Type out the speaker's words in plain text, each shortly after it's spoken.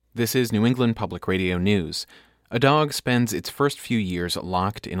This is New England Public Radio News. A dog spends its first few years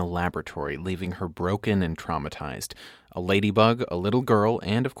locked in a laboratory, leaving her broken and traumatized. A ladybug, a little girl,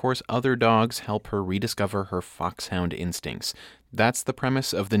 and of course other dogs help her rediscover her foxhound instincts. That's the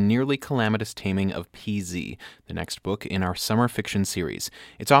premise of the Nearly Calamitous Taming of PZ, the next book in our summer fiction series.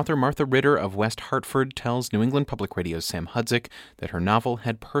 Its author Martha Ritter of West Hartford tells New England Public Radio's Sam Hudzik that her novel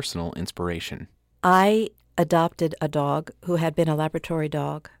had personal inspiration. I adopted a dog who had been a laboratory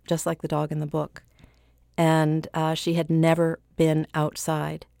dog, just like the dog in the book. And she had never been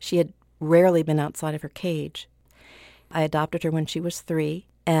outside. She had rarely been outside of her cage. I adopted her when she was 3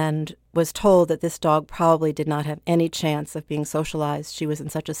 and was told that this dog probably did not have any chance of being socialized. She was in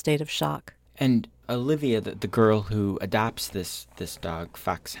such a state of shock. And Olivia, the girl who adopts this dog,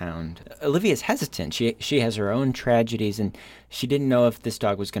 Foxhound, Olivia's hesitant. She has her own tragedies, and she didn't know if this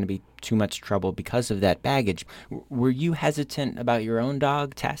dog was going to be too much trouble because of that baggage. Were you hesitant about your own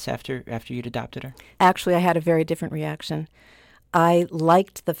dog, Tess, after you'd adopted her? Actually, I had a very different reaction. I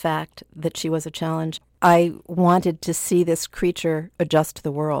liked the fact that she was a challenge. I wanted to see this creature adjust to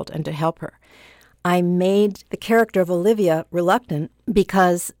the world and to help her. I made the character of Olivia reluctant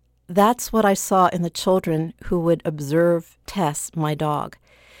because that's what I saw in the children who would observe Tess, my dog.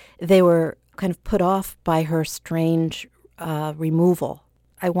 They were kind of put off by her strange removal.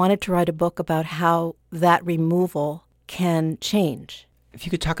 I wanted to write a book about how that removal can change. If you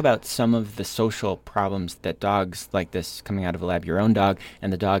could talk about some of the social problems that dogs like this coming out of a lab, your own dog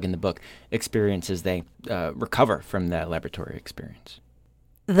and the dog in the book, experience as they recover from that laboratory experience.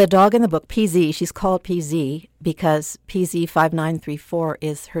 The dog in the book, PZ, she's called PZ because PZ5934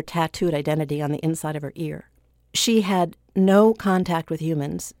 is her tattooed identity on the inside of her ear. She had no contact with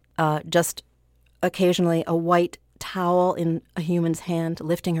humans, just occasionally a white towel in a human's hand,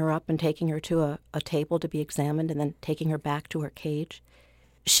 lifting her up and taking her to a table to be examined and then taking her back to her cage.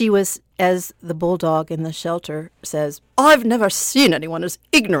 She was, as the bulldog in the shelter says, "I've never seen anyone as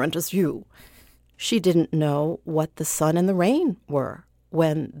ignorant as you." She didn't know what the sun and the rain were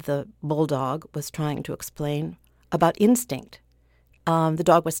when the bulldog was trying to explain about instinct. The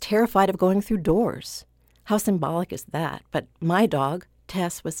dog was terrified of going through doors. How symbolic is that? But my dog,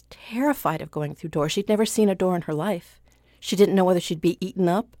 Tess, was terrified of going through doors. She'd never seen a door in her life. She didn't know whether she'd be eaten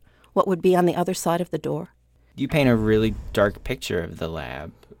up, what would be on the other side of the door. You paint a really dark picture of the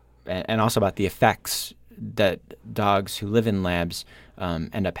lab and also about the effects that dogs who live in labs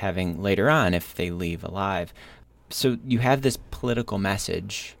end up having later on if they leave alive. So you have this political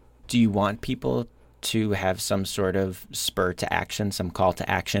message. Do you want people to have some sort of spur to action, some call to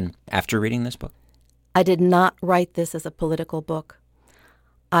action after reading this book? I did not write this as a political book.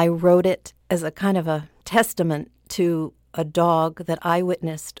 I wrote it as a kind of a testament to a dog that I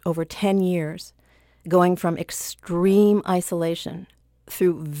witnessed over 10 years going from extreme isolation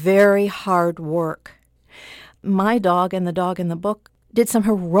through very hard work. My dog and the dog in the book did some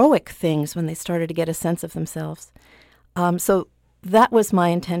heroic things when they started to get a sense of themselves. So that was my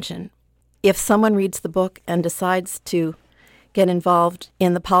intention. If someone reads the book and decides to get involved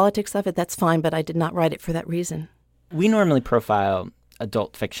in the politics of it, that's fine, but I did not write it for that reason. We normally profile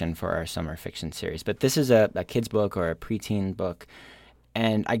adult fiction for our summer fiction series, but this is a kid's book or a preteen book,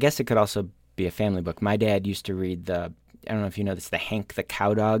 and I guess it could also be a family book. My dad used to read I don't know if you know this, the Hank the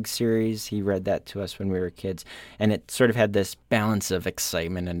Cowdog series. He read that to us when we were kids, and it sort of had this balance of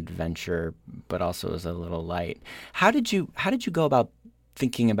excitement and adventure, but also was a little light. How did you go about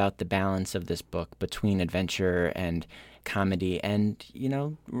thinking about the balance of this book between adventure and comedy and,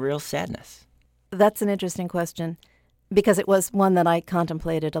 real sadness? That's an interesting question, because it was one that I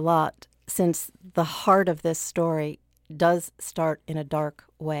contemplated a lot, since the heart of this story does start in a dark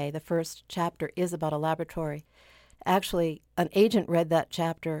way. The first chapter is about a laboratory. Actually, an agent read that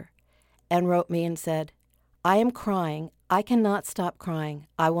chapter and wrote me and said, "I am crying. I cannot stop crying.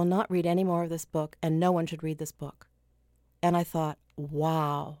 I will not read any more of this book, and no one should read this book." And I thought,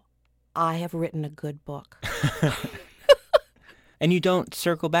 wow, I have written a good book. And you don't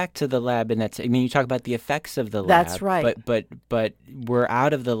circle back to the lab, and you talk about the effects of the lab. That's right. But we're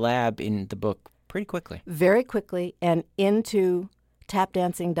out of the lab in the book pretty quickly. Very quickly, and into tap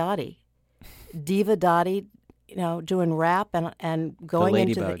dancing Dottie. Diva Dottie, doing rap and going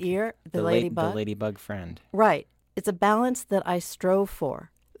into the ear. The ladybug. The ladybug friend. Right. It's a balance that I strove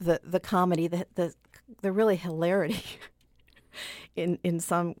for. The comedy, the really hilarity in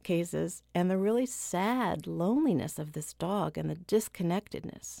some cases, and the really sad loneliness of this dog and the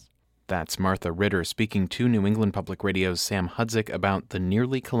disconnectedness. That's Martha Ritter speaking to New England Public Radio's Sam Hudzik about the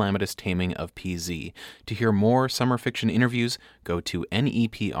Nearly Calamitous Taming of PZ. To hear more summer fiction interviews, go to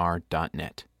NEPR.net.